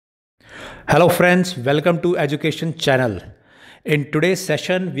Hello friends, welcome to Education Channel. In today's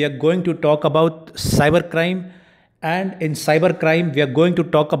session, we are going to talk about cybercrime, and in cybercrime, we are going to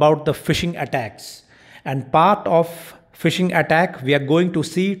talk about the phishing attacks. And part of phishing attack, we are going to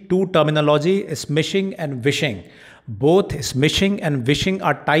see two terminology, smishing and vishing. Both smishing and vishing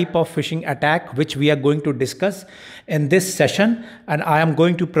are type of phishing attack which we are going to discuss in this session, and I am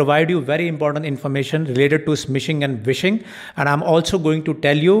going to provide you very important information related to smishing and vishing, and I'm also going to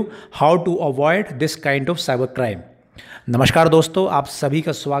tell you how to avoid this kind of cybercrime. नमस्कार दोस्तों, आप सभी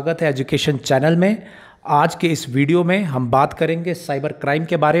का स्वागत है education channel में। आज के इस वीडियो में हम बात करेंगे साइबर क्राइम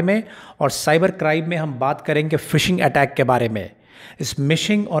के बारे में, और साइबर क्राइम में हम बात करेंगे फिशिंग अटैक के बारे में।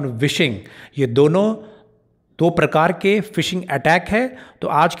 स्मिशिंग और विशिंग ये दोनों दो प्रकार के फिशिंग अटैक है। तो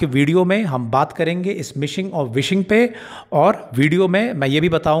आज के वीडियो में हम बात करेंगे स्मिशिंग और विशिंग पे, और वीडियो में मैं ये भी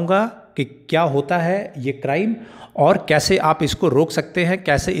बताऊंगा कि क्या होता है ये क्राइम और कैसे आप इसको रोक सकते हैं,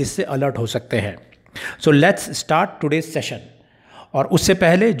 कैसे इससे अलर्ट हो सकते हैं। So let's start today's session. और उससे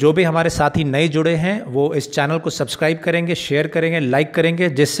पहले जो भी हमारे साथी नए जुड़े हैं वो इस चैनल को सब्सक्राइब करेंगे, शेयर करेंगे, लाइक करेंगे,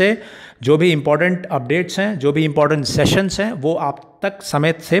 जिससे जो भी इंपॉर्टेंट अपडेट्स हैं, जो भी इंपॉर्टेंट सेशंस हैं वो आप तक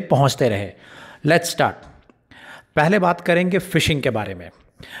समय से पहुंचते रहे। Let's start. पहले बात करेंगे फिशिंग के बारे में।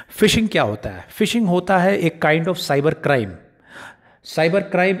 फिशिंग क्या होता है? फिशिंग होता है एक kind of cyber crime. Cyber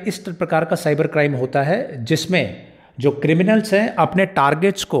crime इस प्रकार का साइबर क्राइम होता है जिसमें जो क्रिमिनल्स हैं अपने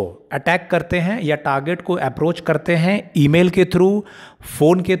टारगेट्स को अटैक करते हैं या टारगेट को अप्रोच करते हैं ईमेल के थ्रू,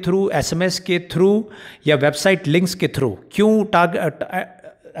 फ़ोन के थ्रू, एसएमएस के थ्रू या वेबसाइट लिंक्स के थ्रू। क्यों टारगेट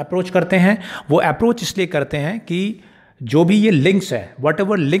अप्रोच करते हैं? वो अप्रोच इसलिए करते हैं कि जो भी ये लिंक्स है, what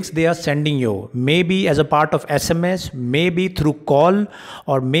ever links they are sending you, may be as a part of SMS, may be through call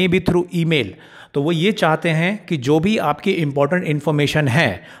और मे बी थ्रू ईमेल, तो वो ये चाहते हैं कि जो भी आपकी इंपॉर्टेंट इन्फॉर्मेशन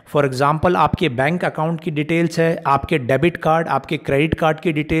है, फॉर एग्जांपल आपके बैंक अकाउंट की डिटेल्स है, आपके डेबिट कार्ड, आपके क्रेडिट कार्ड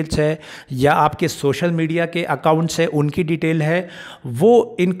की डिटेल्स है, या आपके सोशल मीडिया के अकाउंट्स है उनकी डिटेल है,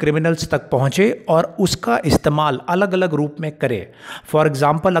 वो इन क्रिमिनल्स तक पहुँचे और उसका इस्तेमाल अलग अलग रूप में करे। फॉर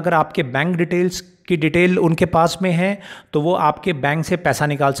एग्जांपल अगर आपके बैंक डिटेल्स की डिटेल उनके पास में है तो वो आपके बैंक से पैसा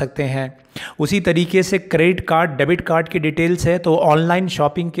निकाल सकते हैं। उसी तरीके से क्रेडिट कार्ड, डेबिट कार्ड की डिटेल्स है तो ऑनलाइन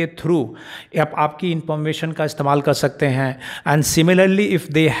शॉपिंग के थ्रू आप आपकी इंफॉर्मेशन का इस्तेमाल कर सकते हैं। And similarly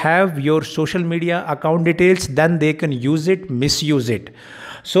if they have your social media account details then they can use it, miss use it.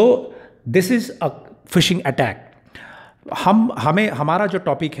 So this is a phishing attack. हमारा जो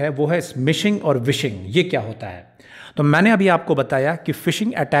टॉपिक है वो है स्मिशिंग और विशिंग। ये क्या होता है? तो मैंने अभी आपको बताया कि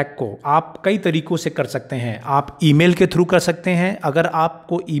फिशिंग अटैक को आप कई तरीक़ों से कर सकते हैं। आप ईमेल के थ्रू कर सकते हैं। अगर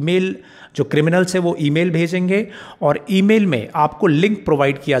आपको ईमेल, जो क्रिमिनल्स है वो ईमेल भेजेंगे और ईमेल में आपको लिंक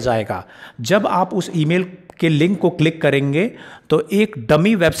प्रोवाइड किया जाएगा। जब आप उस ईमेल के लिंक को क्लिक करेंगे तो एक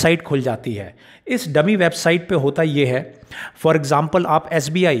डमी वेबसाइट खुल जाती है। इस डमी वेबसाइट पे होता ये है, फॉर एग्जांपल आप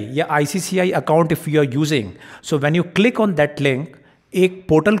एसबीआई या ICCI account if you are using, so when you click on that link एक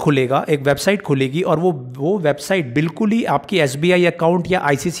पोर्टल खुलेगा, एक वेबसाइट खुलेगी, और वो वेबसाइट बिल्कुल ही आपकी एसबीआई अकाउंट या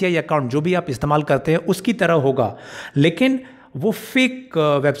आईसीसीआई अकाउंट जो भी आप इस्तेमाल करते हैं उसकी तरह होगा, लेकिन वो फेक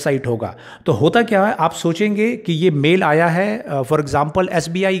वेबसाइट होगा। तो होता क्या है, आप सोचेंगे कि ये मेल आया है, फॉर एग्जांपल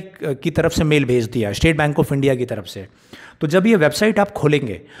एसबीआई की तरफ से मेल भेज दिया, स्टेट बैंक ऑफ इंडिया की तरफ से। तो जब ये वेबसाइट आप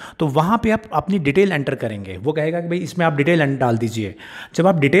खोलेंगे तो वहाँ पे आप अपनी डिटेल एंटर करेंगे। वो कहेगा कि भाई इसमें आप डिटेल डाल दीजिए। जब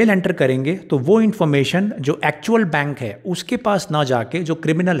आप डिटेल एंटर करेंगे तो वो इन्फॉर्मेशन जो एक्चुअल बैंक है उसके पास ना जाके, जो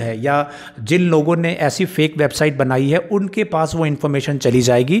क्रिमिनल है या जिन लोगों ने ऐसी फेक वेबसाइट बनाई है उनके पास वो इन्फॉर्मेशन चली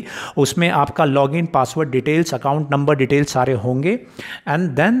जाएगी। उसमें आपका login, password details, account number details सारे होंगे, and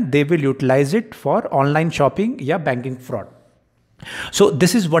then they will utilize it for online shopping या banking fraud. So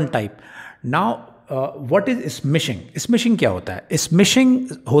this is one type. Now what is smishing? Smishing क्या होता है? स्मिशिंग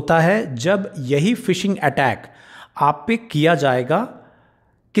होता है जब यही फिशिंग अटैक आप पे किया जाएगा।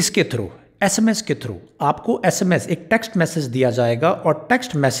 किसके थ्रू? एसएमएस के थ्रू। आपको एसएमएस, एक टेक्स्ट मैसेज दिया जाएगा और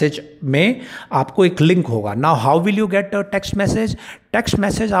टेक्स्ट मैसेज में आपको एक लिंक होगा। Now how will you get a text message? Text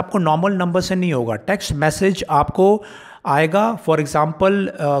message आपको नॉर्मल नंबर से नहीं होगा। टेक्स्ट मैसेज आपको आएगा फॉर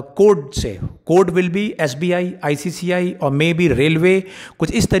एग्जाम्पल कोड से। Code will be SBI, ICCI और मे बी रेलवे,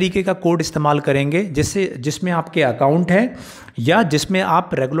 कुछ इस तरीके का कोड इस्तेमाल करेंगे जिसमें आपके अकाउंट है या जिसमें आप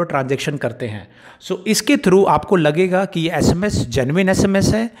रेगुलर ट्रांजैक्शन करते हैं। सो इसके थ्रू आपको लगेगा कि ये एसएमएस जेन्युइन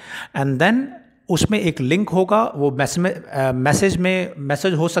एसएमएस है, एंड देन उसमें एक लिंक होगा। वो मैसेज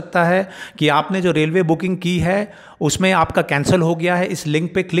हो सकता है कि आपने जो रेलवे बुकिंग की है उसमें आपका कैंसिल हो गया है, इस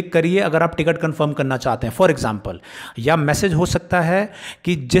लिंक पे क्लिक करिए अगर आप टिकट कंफर्म करना चाहते हैं, फॉर एग्जांपल। या मैसेज हो सकता है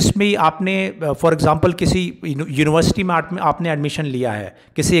कि जिसमें आपने फॉर एग्जांपल किसी यूनिवर्सिटी में आपने एडमिशन लिया है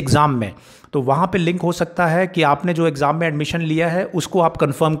किसी एग्ज़ाम में, तो वहाँ पे लिंक हो सकता है कि आपने जो एग्ज़ाम में एडमिशन लिया है उसको आप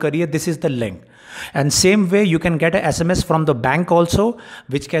कंफर्म करिए, this is the link. And same way you can get a SMS from the bank also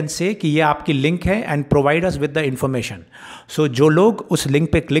which can say कि ये आपकी लिंक है and provide us with the information. सो जो लोग उस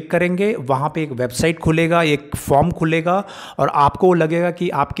लिंक पे क्लिक करेंगे वहाँ पे एक वेबसाइट खुलेगा, एक फॉर्म खुलेगा और आपको लगेगा कि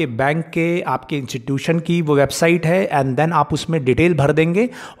आपके बैंक के, आपके इंस्टीट्यूशन की वो वेबसाइट है एंड देन आप उसमें डिटेल भर देंगे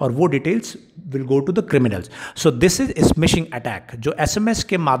और वो details will go to the criminals. So this is smishing attack, जो SMS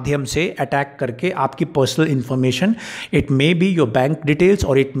के माध्यम से अटैक करके आपकी personal information, it may be your bank details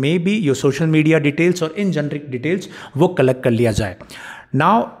और it may be your social media details और इन जेनरिक डिटेल्स, वो कलेक्ट कर लिया जाए।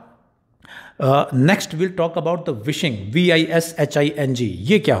 Now next will talk about the wishing, VISHING।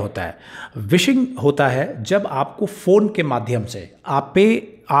 ये क्या होता है? विशिंग होता है जब आपको फ़ोन के माध्यम से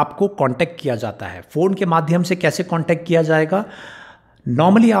आपको कांटेक्ट किया जाता है। फ़ोन के माध्यम से कैसे कांटेक्ट किया जाएगा?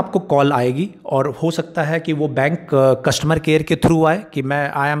 नॉर्मली आपको कॉल आएगी और हो सकता है कि वो बैंक कस्टमर केयर के थ्रू आए कि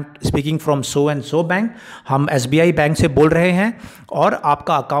I am speaking from so and so bank, हम SBI बैंक से बोल रहे हैं और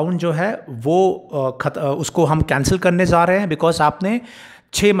आपका अकाउंट जो है वो उसको हम कैंसिल करने जा रहे हैं बिकॉज आपने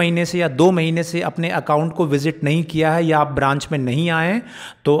 6 महीने से या 2 महीने से अपने अकाउंट को विजिट नहीं किया है या आप ब्रांच में नहीं आए हैं,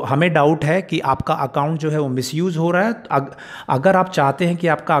 तो हमें डाउट है कि आपका अकाउंट जो है वो मिसयूज़ हो रहा है। अगर आप चाहते हैं कि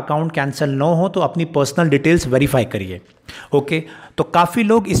आपका अकाउंट कैंसिल ना हो तो अपनी पर्सनल डिटेल्स वेरीफाई करिए। ओके, तो काफ़ी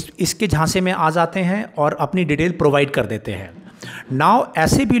लोग इसके झांसे में आ जाते हैं और अपनी डिटेल प्रोवाइड कर देते हैं। नाउ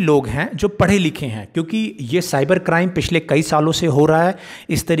ऐसे भी लोग हैं जो पढ़े लिखे हैं, क्योंकि ये साइबर क्राइम पिछले कई सालों से हो रहा है,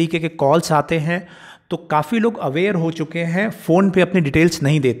 इस तरीके के कॉल्स आते हैं, तो काफ़ी लोग अवेयर हो चुके हैं, फ़ोन पे अपनी डिटेल्स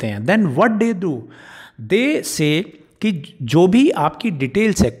नहीं देते हैं। देन व्हाट दे डू, दे से कि जो भी आपकी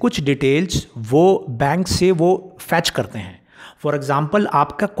डिटेल्स है, कुछ डिटेल्स वो बैंक से वो फैच करते हैं। फॉर एग्जाम्पल,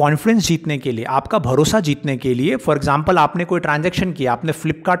 आपका कॉन्फिडेंस जीतने के लिए, आपका भरोसा जीतने के लिए, फॉर एग्जाम्पल आपने कोई ट्रांजैक्शन किया, आपने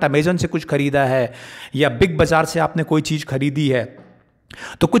फ्लिपकार्ट, अमेजन से कुछ खरीदा है या बिग बाज़ार से आपने कोई चीज़ खरीदी है,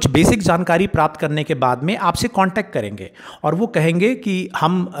 तो कुछ बेसिक जानकारी प्राप्त करने के बाद में आपसे कांटेक्ट करेंगे और वो कहेंगे कि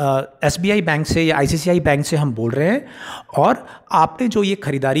हम SBI बैंक से या ICICI बैंक से हम बोल रहे हैं और आपने जो ये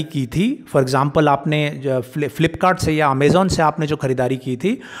खरीदारी की थी, फॉर एग्जांपल आपने फ्लिपकार्ट से या अमेज़ॉन से आपने जो खरीदारी की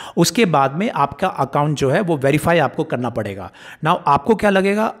थी, उसके बाद में आपका अकाउंट जो है वो वेरीफाई आपको करना पड़ेगा। नाउ आपको क्या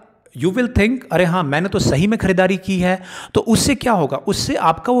लगेगा? यू विल थिंक अरे हाँ, मैंने तो सही में खरीदारी की है। तो उससे क्या होगा? उससे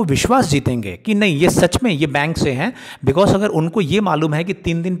आपका वो विश्वास जीतेंगे कि नहीं, ये सच में ये बैंक से हैं, बिकॉज अगर उनको ये मालूम है कि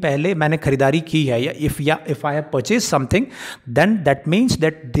 3 दिन पहले मैंने खरीदारी की है या if I have purchase something, then that means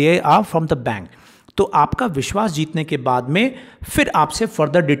that they are from the bank. तो आपका विश्वास जीतने के बाद में फिर आपसे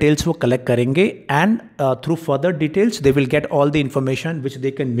फर्दर डिटेल्स वो कलेक्ट करेंगे and through further details they will get all the information which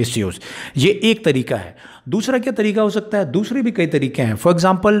they can misuse. ये एक तरीका है। दूसरा क्या तरीका हो सकता है? दूसरे भी कई तरीके हैं। फॉर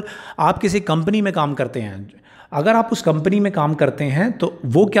एग्जांपल, आप किसी कंपनी में काम करते हैं, अगर आप उस कंपनी में काम करते हैं तो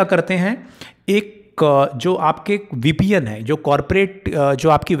वो क्या करते हैं, एक जो आपके VPN है, जो कॉरपोरेट जो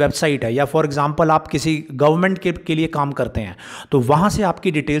आपकी वेबसाइट है, या फॉर एग्जांपल आप किसी गवर्नमेंट के लिए काम करते हैं तो वहाँ से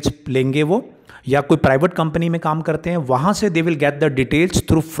आपकी डिटेल्स लेंगे वो, या कोई प्राइवेट कंपनी में काम करते हैं वहाँ से they will get the details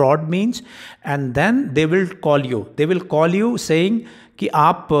through fraud means and then they will call you saying कि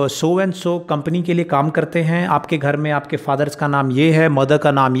आप सो एंड सो कंपनी के लिए काम करते हैं, आपके घर में आपके फादर्स का नाम ये है, मदर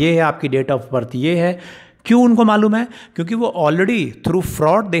का नाम ये है, आपकी डेट ऑफ बर्थ ये है। क्यों उनको मालूम है? क्योंकि वो already through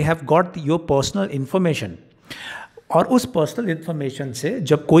fraud they have got your personal information, और उस पर्सनल इन्फॉर्मेशन से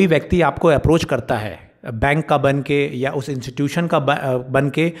जब कोई व्यक्ति आपको अप्रोच करता है बैंक का बन के या उस इंस्टीट्यूशन का बन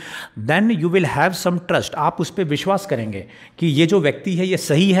के, then you will have some trust. आप उस पर विश्वास करेंगे कि ये जो व्यक्ति है ये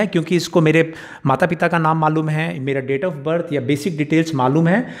सही है, क्योंकि इसको मेरे माता पिता का नाम मालूम है, मेरा डेट ऑफ बर्थ या बेसिक डिटेल्स मालूम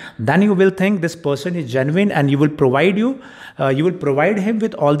है। Then you will think this person is genuine and you will provide him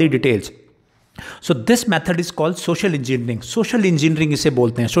with all the details. So this method is called social engineering. Social engineering इसे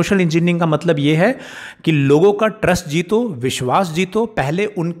बोलते हैं। Social engineering का मतलब ये है कि लोगों का ट्रस्ट जीतो, विश्वास जीतो, पहले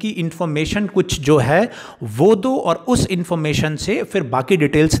उनकी इंफॉर्मेशन कुछ जो है वो दो और उस इंफॉर्मेशन से फिर बाकी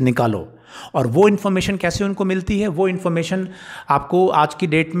डिटेल्स निकालो। और वो इन्फॉर्मेशन कैसे उनको मिलती है? वो इन्फॉर्मेशन आपको आज की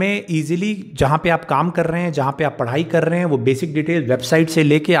डेट में ईजिली, जहाँ पे आप काम कर रहे हैं, जहाँ पे आप पढ़ाई कर रहे हैं, वो बेसिक डिटेल वेबसाइट से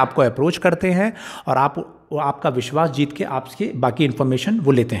लेके आपको अप्रोच करते हैं और आपका विश्वास जीत के आपके बाकी इन्फॉर्मेशन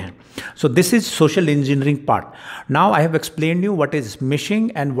वो लेते हैं। So this is social engineering part. Now I have explained you what is smishing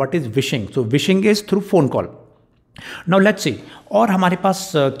and what is wishing. So wishing is through phone call. Now let's see और हमारे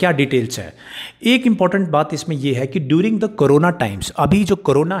पास क्या डिटेल्स है। एक इंपॉर्टेंट बात इसमें यह है कि ड्यूरिंग द कोरोना टाइम्स, अभी जो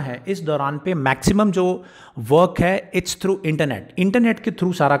कोरोना है इस दौरान पे मैक्सिमम जो वर्क है इट्स थ्रू इंटरनेट के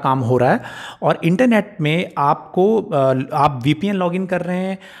थ्रू सारा काम हो रहा है। और इंटरनेट में आप VPN लॉगिन कर रहे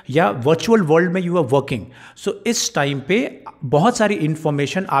हैं या वर्चुअल वर्ल्ड में यू आर वर्किंग। सो इस टाइम पे बहुत सारी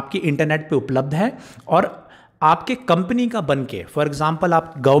इंफॉर्मेशन आपकी इंटरनेट पे उपलब्ध है और आपके कंपनी का बन के, फॉर एग्जांपल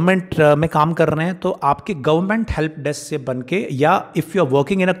आप गवर्नमेंट में काम कर रहे हैं तो आपके गवर्नमेंट हेल्प डेस्क से बन के, या if you are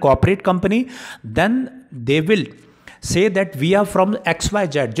working in a corporate company then they will say that we are from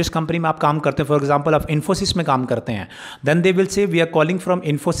XYZ, जिस कंपनी में आप काम करते हैं, फॉर एग्जांपल आप इन्फोसिस में काम करते हैं, then they will say we are calling from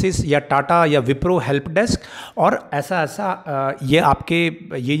Infosys या टाटा या विप्रो हेल्प डेस्क, और ऐसा ऐसा ये आपके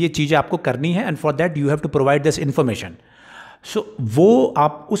ये चीज़ें आपको करनी है, and for that you have to provide this information. सो वो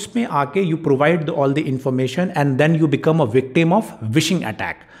आप उसमें आके you provide all the information and then you become a victim of wishing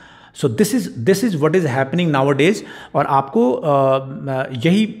attack. So this is what is happening now days. और आपको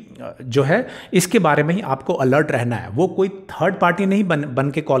यही जो है इसके बारे में ही आपको अलर्ट रहना है. वो कोई थर्ड पार्टी नहीं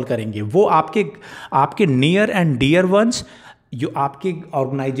बन के कॉल करेंगे, वो आपके नियर एंड डियर वंस, जो आपकी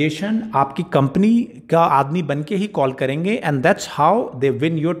ऑर्गेनाइजेशन, आपकी कंपनी का आदमी बन के ही कॉल करेंगे, and that's how they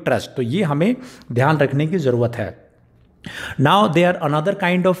win your trust. तो ये हमें ध्यान रखने की ज़रूरत है. Now they are another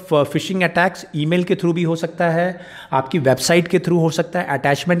kind of phishing attacks. Email के थ्रू भी हो सकता है, आपकी वेबसाइट के थ्रू हो सकता है,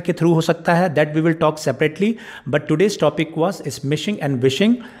 अटैचमेंट के थ्रू हो सकता है. That we will talk separately, but today's topic was smishing and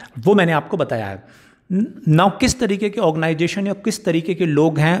wishing. वो मैंने आपको बताया है. नाउ किस तरीके के ऑर्गेनाइजेशन या किस तरीके के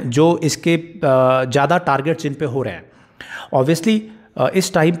लोग हैं जो इसके ज़्यादा टारगेट्स इन पे हो रहे हैं. ऑब्वियसली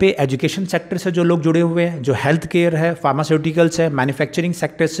इस टाइम पे एजुकेशन सेक्टर से जो लोग जुड़े हुए हैं, जो हेल्थ केयर है, फार्मास्यूटिकल्स है, मैन्युफैक्चरिंग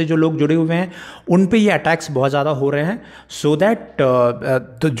सेक्टर से जो लोग जुड़े हुए हैं, उन पे ये अटैक्स बहुत ज़्यादा हो रहे हैं. सो दैट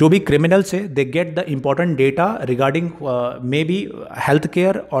तो जो भी क्रिमिनल्स है they get the important data regarding may be health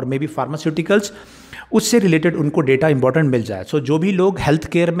care और मे बी फार्मास्यूटिकल्स, उससे रिलेटेड उनको डेटा इंपॉर्टेंट मिल जाए. सो जो भी लोग हेल्थ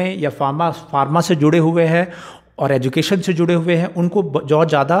केयर में या फार्मा से जुड़े हुए हैं और एजुकेशन से जुड़े हुए हैं, उनको बहुत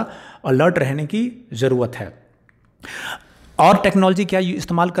ज़्यादा अलर्ट रहने की ज़रूरत है. और टेक्नोलॉजी क्या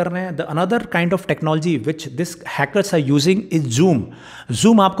इस्तेमाल कर रहे हैं? The another kind of technology which this hackers are using is zoom.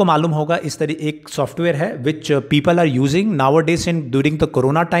 Zoom आपको मालूम होगा, इस तरह एक सॉफ्टवेयर है which people are using now days in during the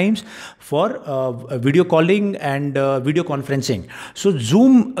corona times for video calling and video conferencing. So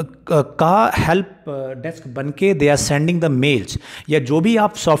zoom का help desk बन के they are sending the mails, या जो भी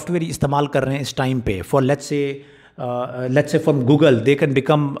आप सॉफ्टवेयर इस्तेमाल कर रहे हैं इस टाइम पे, for let's say from Google, they can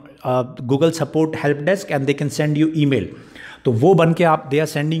become Google support help desk and they can send you email. तो वो बन के आप they are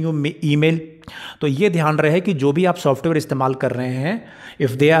sending you email. तो ये ध्यान रहे कि जो भी आप सॉफ्टवेयर इस्तेमाल कर रहे हैं,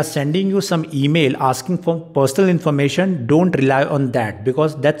 if they are sending you some email asking for personal information, don't rely on that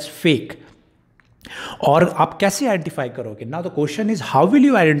because that's fake. और आप कैसे आइडेंटिफाई करोगे? Now the question is how will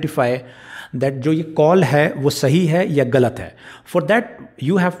you identify that जो ये कॉल है वो सही है या गलत है? For that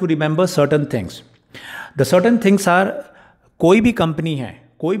you have to remember certain things. The certain things are, कोई भी कंपनी है,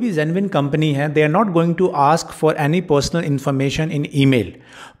 कोई भी जेन्युइन कंपनी है, they are not going to ask for any personal information in email.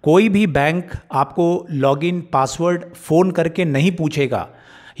 कोई भी बैंक आपको लॉगिन पासवर्ड फ़ोन करके नहीं पूछेगा.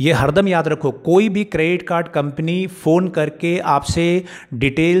 ये हरदम याद रखो. कोई भी क्रेडिट कार्ड कंपनी फ़ोन करके आपसे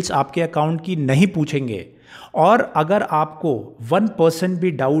डिटेल्स आपके अकाउंट की नहीं पूछेंगे. और अगर आपको 1% भी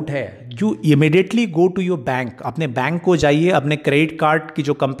डाउट है, you immediately go to your bank. अपने बैंक को जाइए, अपने क्रेडिट कार्ड की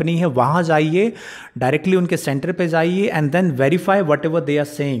जो कंपनी है वहाँ जाइए, डायरेक्टली उनके सेंटर पे जाइए and then verify what ever they are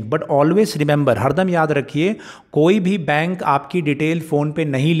saying. But always remember, हरदम याद रखिए, कोई भी बैंक आपकी डिटेल फ़ोन पे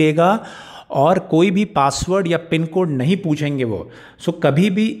नहीं लेगा और कोई भी पासवर्ड या पिन कोड नहीं पूछेंगे वो. सो कभी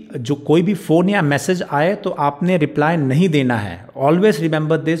भी जो कोई भी फ़ोन या मैसेज आए तो आपने रिप्लाई नहीं देना है. Always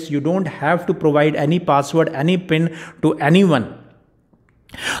remember this, you don't have to provide any password, any pin to anyone.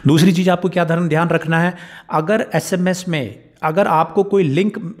 दूसरी चीज़ आपको क्या ध्यान रखना है, अगर एसएमएस में अगर आपको कोई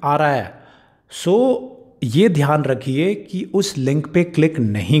लिंक आ रहा है, सो ये ध्यान रखिए कि उस लिंक पे क्लिक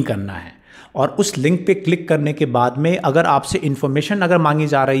नहीं करना है. और उस लिंक पे क्लिक करने के बाद में अगर आपसे इन्फॉर्मेशन अगर मांगी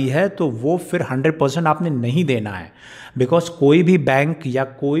जा रही है तो वो फिर 100% आपने नहीं देना है. बिकॉज कोई भी बैंक या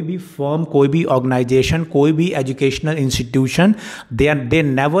कोई भी फर्म, कोई भी ऑर्गेनाइजेशन, कोई भी educational institution, they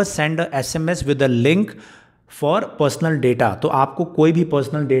never send a SMS with a link for personal data. तो आपको कोई भी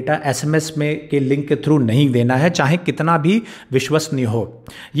पर्सनल डेटा एसएमएस में के लिंक के थ्रू नहीं देना है, चाहे कितना भी विश्वसनीय हो.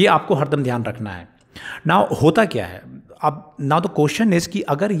 ये आपको हरदम ध्यान रखना है. नाउ होता क्या है, अब नाउ द क्वेश्चन इज कि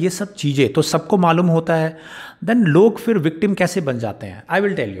अगर ये सब चीज़ें तो सबको मालूम होता है, देन लोग फिर विक्टिम कैसे बन जाते हैं? I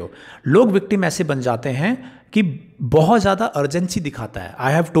will tell you. लोग विक्टिम ऐसे बन जाते हैं कि बहुत ज़्यादा अर्जेंसी दिखाता है.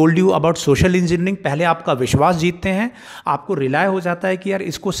 I have told you about social engineering. पहले आपका विश्वास जीतते हैं, आपको रिलाय हो जाता है कि यार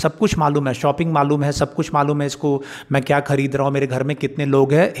इसको सब कुछ मालूम है, शॉपिंग मालूम है, सब कुछ मालूम है इसको, मैं क्या खरीद रहा हूँ, मेरे घर में कितने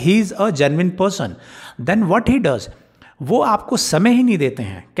लोग हैं. He is a genuine person. Then what he does, वो आपको समय ही नहीं देते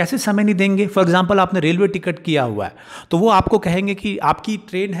हैं. कैसे समय नहीं देंगे? फॉर एग्जांपल आपने रेलवे टिकट किया हुआ है तो वो आपको कहेंगे कि आपकी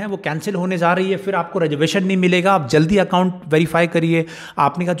ट्रेन है वो कैंसिल होने जा रही है, फिर आपको रिजर्वेशन नहीं मिलेगा, आप जल्दी अकाउंट वेरीफाई करिए.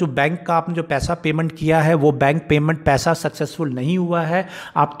 आपने कहा जो बैंक का आपने जो पैसा पेमेंट किया है वो बैंक पेमेंट पैसा सक्सेसफुल नहीं हुआ है,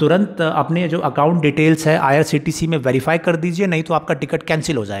 आप तुरंत अपने जो अकाउंट डिटेल्स है IRCTC में वेरीफाई कर दीजिए, नहीं तो आपका टिकट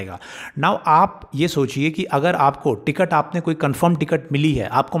कैंसिल हो जाएगा. नाउ आप ये सोचिए कि अगर आपको टिकट, आपने कोई कंफर्म टिकट मिली है,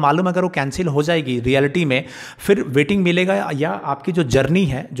 आपको मालूम अगर वो कैंसिल हो जाएगी रियलिटी में, फिर वेटिंग मिलेगा या आपकी जो जर्नी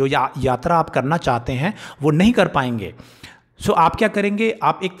है, जो यात्रा आप करना चाहते हैं वो नहीं कर पाएंगे। सो आप क्या करेंगे,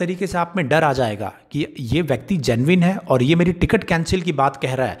 आप एक तरीके से आप में डर आ जाएगा कि ये व्यक्ति जेन्युइन है और ये मेरी टिकट कैंसिल की बात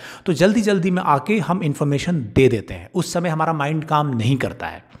कह रहा है, तो जल्दी जल्दी में आके हम इंफॉर्मेशन दे देते हैं। उस समय हमारा माइंड काम नहीं करता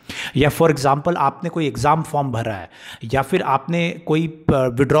है। या फॉर एग्जांपल आपने कोई एग्ज़ाम फॉर्म भरा है या फिर आपने कोई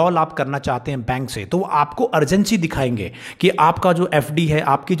विड्रॉल आप करना चाहते हैं बैंक से, तो वो आपको अर्जेंसी दिखाएंगे कि आपका जो एफडी है,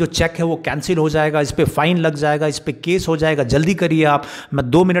 आपकी जो चेक है वो कैंसिल हो जाएगा, इस पर फाइन लग जाएगा, इस पर केस हो जाएगा, जल्दी करिए आप, मैं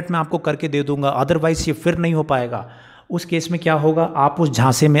 2 मिनट में आपको करके दे दूंगा, अदरवाइज ये फिर नहीं हो पाएगा। उस केस में क्या होगा, आप उस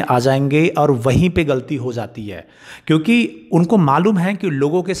झांसे में आ जाएंगे और वहीं पे गलती हो जाती है, क्योंकि उनको मालूम है कि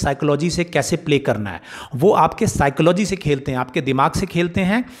लोगों के साइकोलॉजी से कैसे प्ले करना है। वो आपके साइकोलॉजी से खेलते हैं, आपके दिमाग से खेलते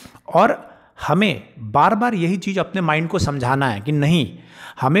हैं, और हमें बार बार यही चीज़ अपने माइंड को समझाना है कि नहीं,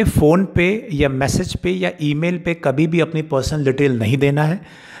 हमें फ़ोन पे या मैसेज पे या ईमेल पे कभी भी अपनी पर्सनल डिटेल नहीं देना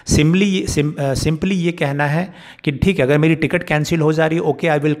है। सिंपली ये कहना है कि ठीक है, अगर मेरी टिकट कैंसिल हो जा रही है, okay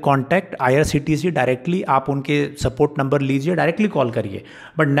I will contact IRCTC directly, आप उनके सपोर्ट नंबर लीजिए, डायरेक्टली कॉल करिए,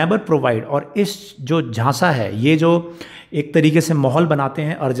 बट नेवर प्रोवाइड। और इस जो झांसा है, ये जो एक तरीके से माहौल बनाते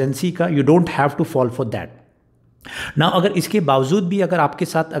हैं अर्जेंसी का, you don't have to fall for that ना। अगर इसके बावजूद भी अगर आपके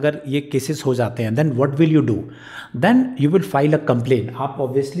साथ अगर ये केसेस हो जाते हैं, then what will you do, then you will file a complain. आप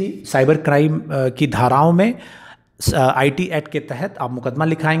ऑब्वियसली साइबर क्राइम की धाराओं में IT एक्ट के तहत आप मुकदमा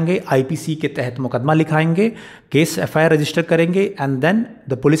लिखाएंगे, IPC के तहत मुकदमा लिखाएंगे, केस FIR रजिस्टर करेंगे, and then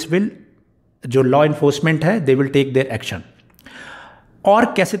the police will, जो लॉ इन्फोर्समेंट है, they will take their action. और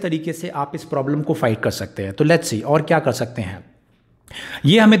कैसे तरीके से आप इस प्रॉब्लम को फाइट कर सकते हैं, तो लेट्स सी और क्या कर सकते हैं।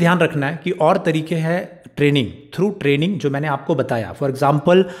 ये हमें ध्यान रखना है कि और तरीके हैं ट्रेनिंग, थ्रू ट्रेनिंग जो मैंने आपको बताया। फॉर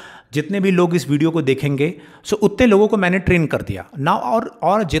एग्जाम्पल, जितने भी लोग इस वीडियो को देखेंगे, सो उतने लोगों को मैंने ट्रेन कर दिया ना,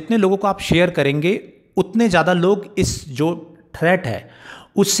 और जितने लोगों को आप शेयर करेंगे, उतने ज़्यादा लोग इस जो थ्रेट है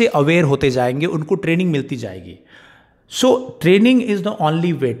उससे अवेयर होते जाएंगे, उनको ट्रेनिंग मिलती जाएगी। So training is the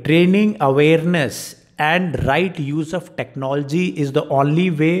only way, training, awareness and right use of technology is the only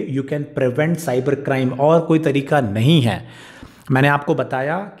way you can prevent cyber crime. और कोई तरीका नहीं है। मैंने आपको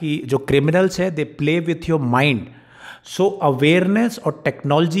बताया कि जो क्रिमिनल्स है, they play with your mind. So awareness और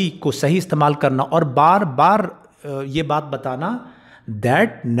टेक्नोलॉजी को सही इस्तेमाल करना, और बार बार ये बात बताना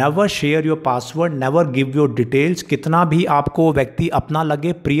that never share your password, never give your details. कितना भी आपको व्यक्ति अपना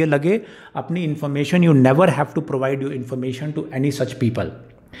लगे, प्रिय लगे, अपनी information, you never have to provide your information to any such people.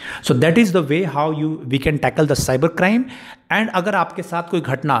 So that is the way how we can tackle the cyber crime. And अगर आपके साथ कोई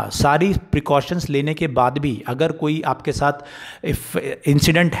घटना, सारी प्रिकॉशंस लेने के बाद भी अगर कोई आपके साथ if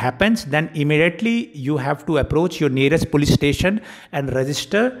incident happens, then immediately you have to approach your nearest police station and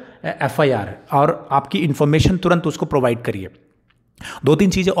register FIR, और आपकी इंफॉर्मेशन तुरंत उसको प्रोवाइड करिए। 2-3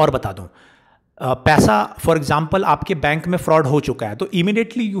 चीज़ें और बता दूं। पैसा, फॉर एग्जांपल आपके बैंक में फ्रॉड हो चुका है, तो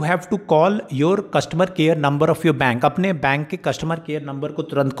immediately you have to call your customer care number of your bank. अपने बैंक के कस्टमर केयर नंबर को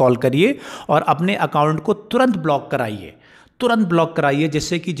तुरंत कॉल करिए और अपने अकाउंट को तुरंत ब्लॉक कराइए, तुरंत ब्लॉक कराइए,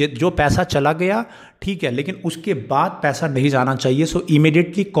 जिससे कि जो पैसा चला गया ठीक है, लेकिन उसके बाद पैसा नहीं जाना चाहिए। सो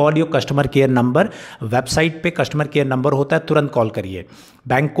immediately call your customer care number. Website पे कस्टमर केयर नंबर होता है, तुरंत कॉल करिए।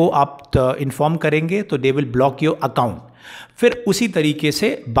 बैंक को आप इन्फॉर्म करेंगे तो they will block your account. फिर उसी तरीके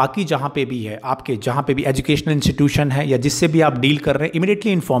से बाकी जहाँ पे भी है, आपके जहाँ पे भी एजुकेशनल इंस्टीट्यूशन है या जिससे भी आप डील कर रहे हैं,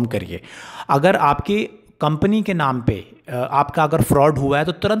 इमीडिएटली इन्फॉर्म करिए। अगर आपके कंपनी के नाम पे आपका अगर फ्रॉड हुआ है,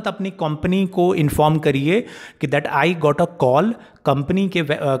 तो तुरंत अपनी कंपनी को इन्फॉर्म करिए कि that I got a call, company के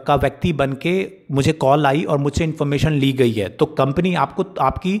का व्यक्ति बन के मुझे कॉल आई और मुझसे इन्फॉर्मेशन ली गई है। तो कंपनी आपको,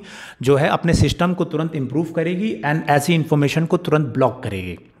 आपकी जो है अपने सिस्टम को तुरंत इम्प्रूव करेगी एंड ऐसी इन्फॉर्मेशन को तुरंत ब्लॉक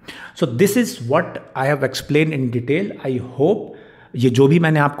करेगी। So this is what I have explain in detail. I hope ये जो भी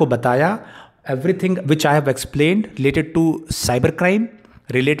मैंने आपको बताया, everything which I have explained related to cyber crime,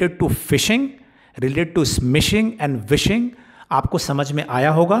 related to fishing, related to smishing and wishing, आपको समझ में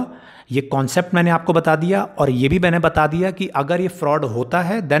आया होगा। ये कॉन्सेप्ट मैंने आपको बता दिया, और ये भी मैंने बता दिया कि अगर ये फ्रॉड होता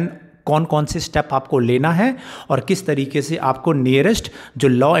है देन कौन कौन से स्टेप आपको लेना है और किस तरीके से आपको नियरेस्ट जो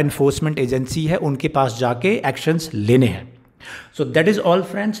लॉ एनफोर्समेंट एजेंसी है उनके पास जाके एक्शंस लेने हैं। So that is all,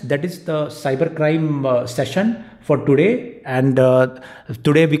 friends. That is the cybercrime session for today. And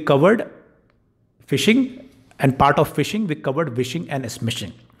today we covered phishing, and part of phishing we covered wishing and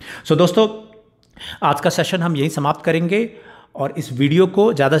smishing. So दोस्तों, आज का session हम यहीं समाप्त करेंगे, और इस वीडियो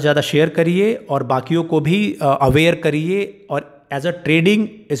को ज़्यादा से ज़्यादा शेयर करिए और बाकियों को भी अवेयर करिए, और एज अ ट्रेनिंग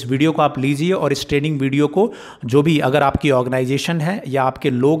इस वीडियो को आप लीजिए, और इस ट्रेनिंग वीडियो को जो भी अगर आपकी ऑर्गेनाइजेशन है या आपके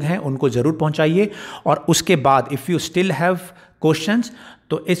लोग हैं उनको ज़रूर पहुंचाइए। और उसके बाद if you still have questions,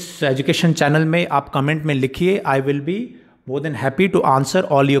 तो इस एजुकेशन चैनल में आप कमेंट में लिखिए। I will be more than happy to answer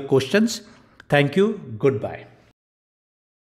all your questions. Thank you, good bye.